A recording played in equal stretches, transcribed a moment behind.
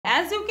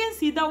can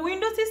see the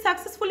Windows is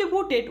successfully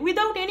booted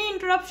without any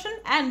interruption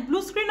and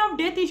blue screen of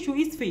death issue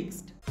is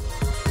fixed.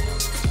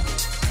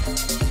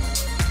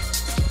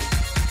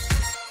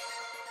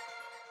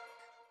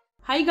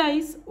 Hi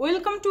guys,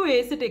 welcome to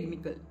ASA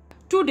Technical.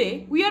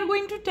 Today we are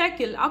going to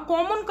tackle a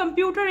common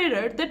computer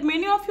error that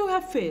many of you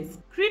have faced.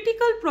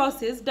 Critical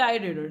process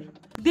died error.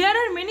 There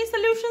are many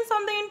solutions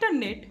on the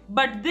internet,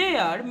 but they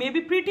are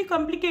maybe pretty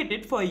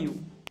complicated for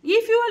you.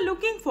 If you are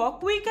looking for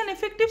quick and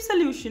effective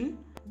solution,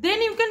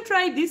 then you can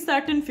try this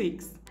certain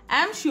fix.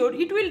 I am sure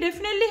it will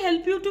definitely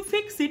help you to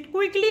fix it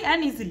quickly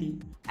and easily.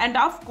 And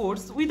of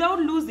course, without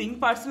losing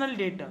personal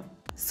data.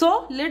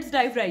 So let's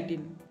dive right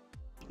in.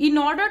 In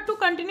order to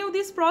continue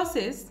this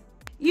process,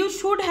 you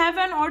should have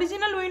an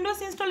original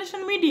Windows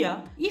installation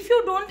media. If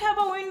you don't have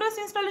a Windows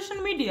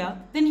installation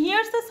media, then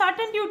here's a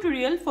certain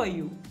tutorial for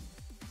you.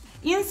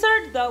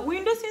 Insert the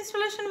Windows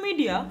installation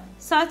media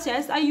such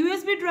as a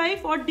USB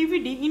drive or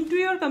DVD into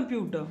your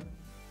computer.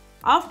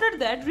 After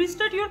that,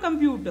 restart your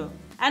computer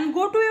and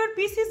go to your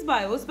PC's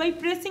BIOS by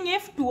pressing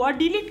F2 or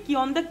delete key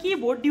on the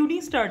keyboard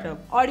during startup,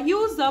 or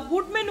use the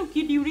boot menu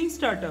key during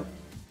startup.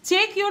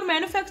 Check your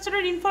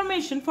manufacturer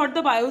information for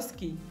the BIOS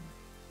key.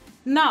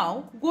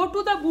 Now go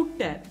to the boot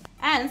tab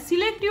and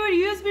select your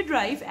USB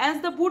drive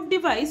as the boot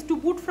device to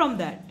boot from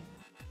that.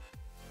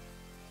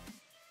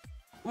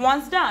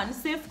 Once done,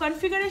 save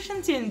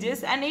configuration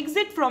changes and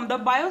exit from the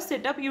BIOS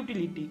setup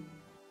utility.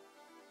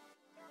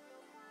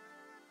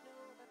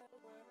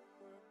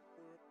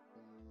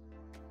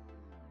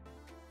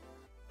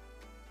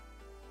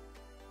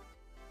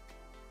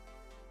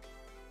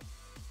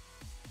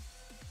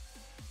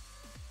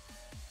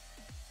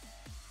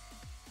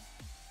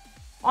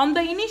 On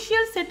the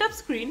initial setup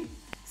screen,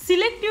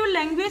 select your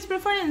language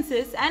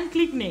preferences and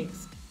click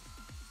Next.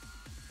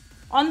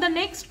 On the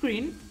next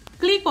screen,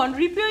 click on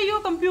Repair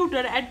your computer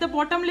at the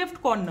bottom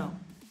left corner.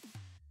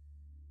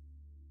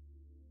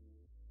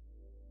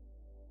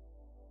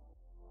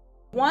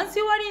 Once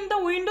you are in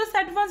the Windows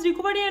Advanced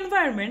Recovery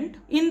environment,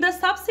 in the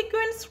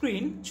subsequent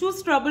screen,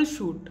 choose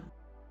Troubleshoot.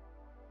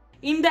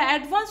 In the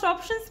Advanced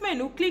Options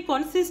menu, click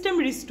on System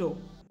Restore.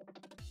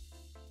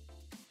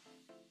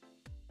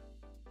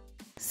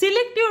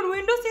 Select your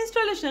Windows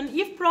installation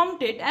if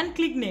prompted and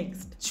click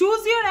Next.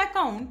 Choose your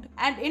account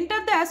and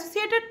enter the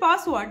associated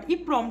password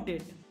if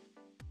prompted.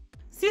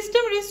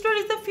 System Restore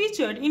is a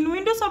feature in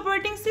Windows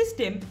operating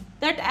system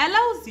that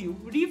allows you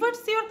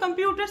reverse your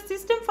computer's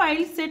system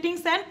files,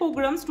 settings and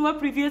programs to a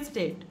previous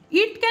state.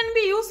 It can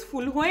be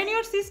useful when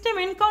your system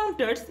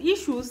encounters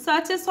issues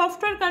such as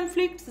software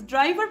conflicts,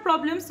 driver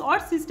problems or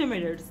system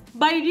errors.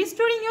 By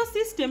restoring your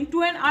system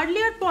to an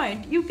earlier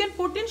point, you can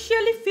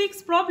potentially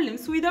fix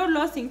problems without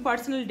losing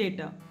personal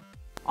data.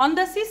 On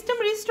the System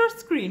Restore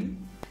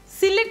screen,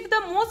 select the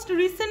most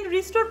recent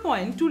restore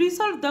point to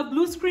resolve the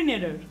blue screen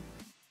error.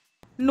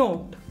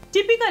 Note: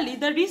 typically,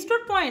 the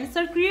restore points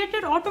are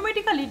created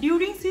automatically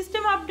during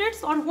system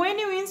updates or when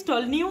you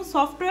install new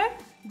software,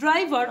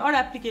 driver or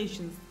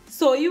applications.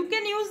 So you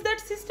can use that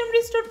system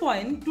restore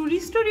point to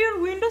restore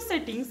your Windows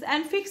settings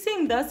and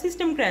fixing the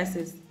system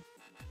crashes.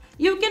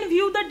 You can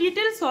view the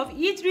details of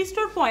each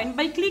restore point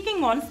by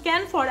clicking on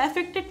Scan for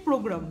affected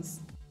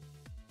programs.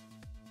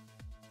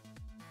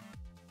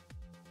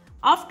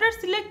 After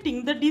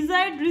selecting the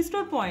desired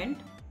restore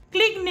point,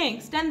 click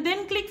Next and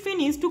then click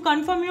Finish to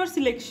confirm your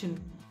selection.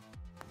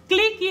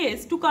 Click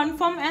Yes to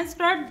confirm and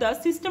start the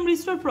system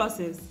restore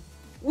process.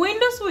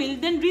 Windows will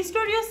then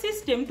restore your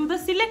system to the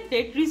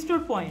selected restore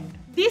point.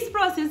 This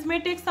process may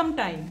take some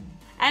time,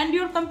 and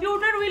your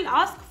computer will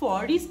ask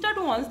for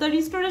restart once the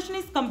restoration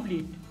is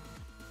complete.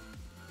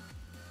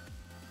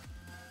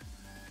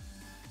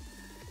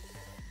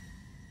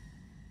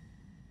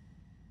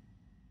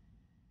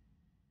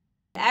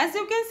 As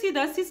you can see,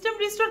 the system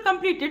restore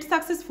completed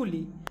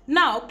successfully.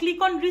 Now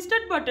click on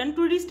Restart button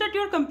to restart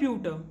your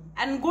computer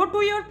and go to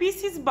your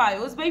PC's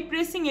BIOS by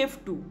pressing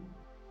F2.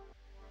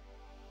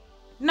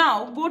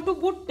 Now go to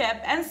Boot tab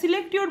and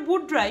select your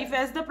boot drive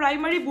as the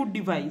primary boot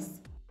device.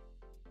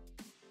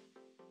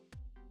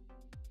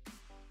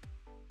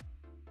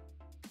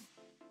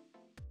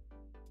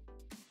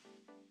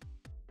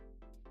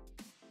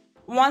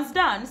 Once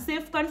done,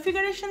 save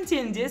configuration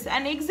changes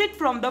and exit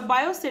from the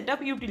BIOS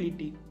setup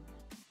utility.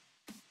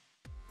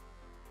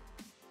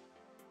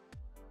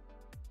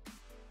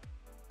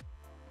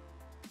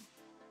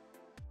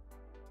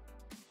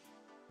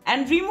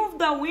 And remove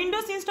the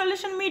Windows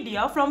installation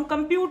media from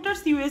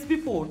computer's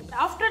USB port.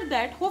 After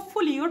that,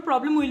 hopefully your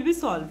problem will be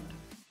solved.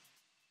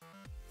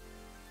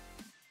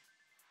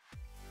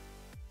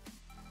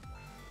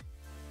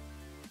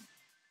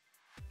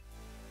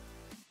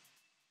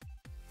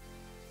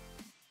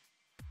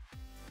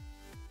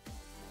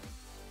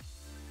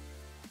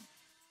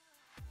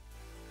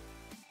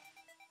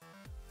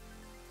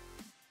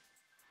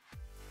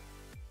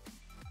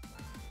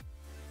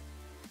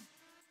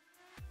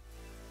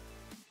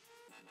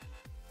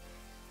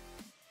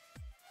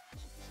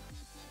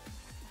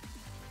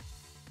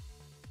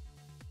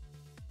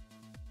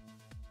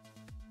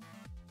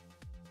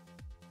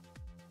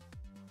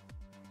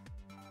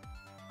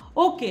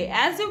 Okay,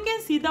 as you can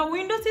see, the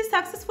Windows is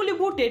successfully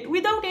booted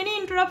without any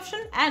interruption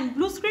and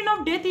blue screen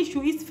of death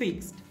issue is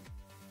fixed.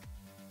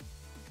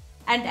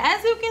 And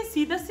as you can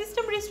see, the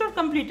system restore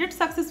completed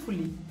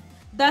successfully.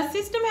 The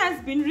system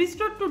has been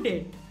restored to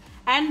date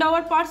and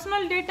our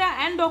personal data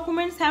and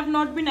documents have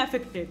not been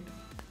affected.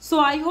 So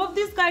I hope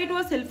this guide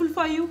was helpful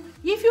for you.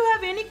 If you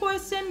have any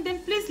question, then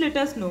please let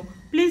us know.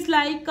 Please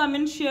like,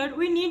 comment, share.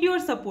 We need your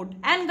support.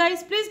 And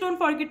guys, please don't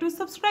forget to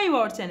subscribe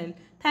our channel.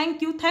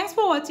 Thank you. Thanks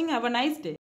for watching. Have a nice day.